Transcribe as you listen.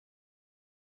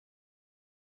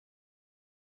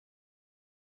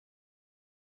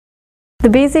The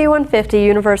BZ-150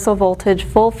 Universal Voltage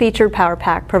Full-Featured Power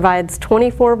Pack provides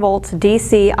 24 volts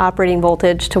DC operating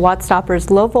voltage to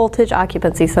WattStopper's low-voltage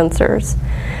occupancy sensors.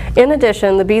 In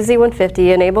addition, the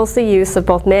BZ-150 enables the use of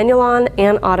both manual on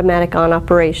and automatic on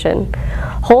operation,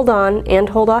 hold on and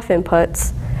hold off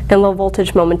inputs, and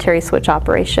low-voltage momentary switch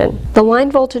operation. The line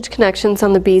voltage connections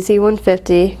on the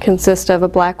BZ-150 consist of a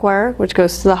black wire, which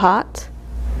goes to the hot,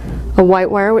 a white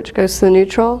wire, which goes to the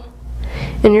neutral,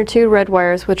 and your two red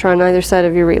wires, which are on either side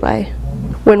of your relay.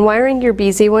 When wiring your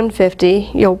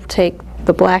BZ-150, you'll take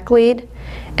the black lead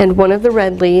and one of the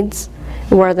red leads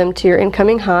and wire them to your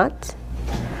incoming hot.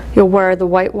 You'll wire the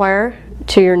white wire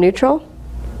to your neutral,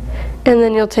 and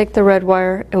then you'll take the red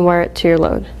wire and wire it to your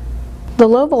load. The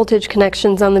low voltage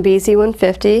connections on the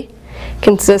BZ-150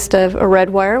 consist of a red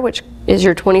wire, which is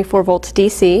your 24 volts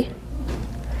DC,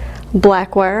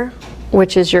 black wire,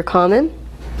 which is your common,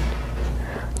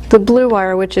 the blue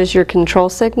wire, which is your control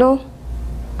signal,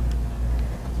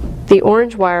 the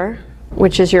orange wire,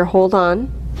 which is your hold on,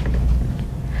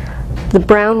 the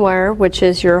brown wire, which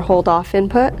is your hold off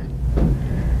input,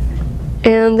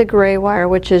 and the gray wire,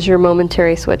 which is your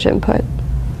momentary switch input.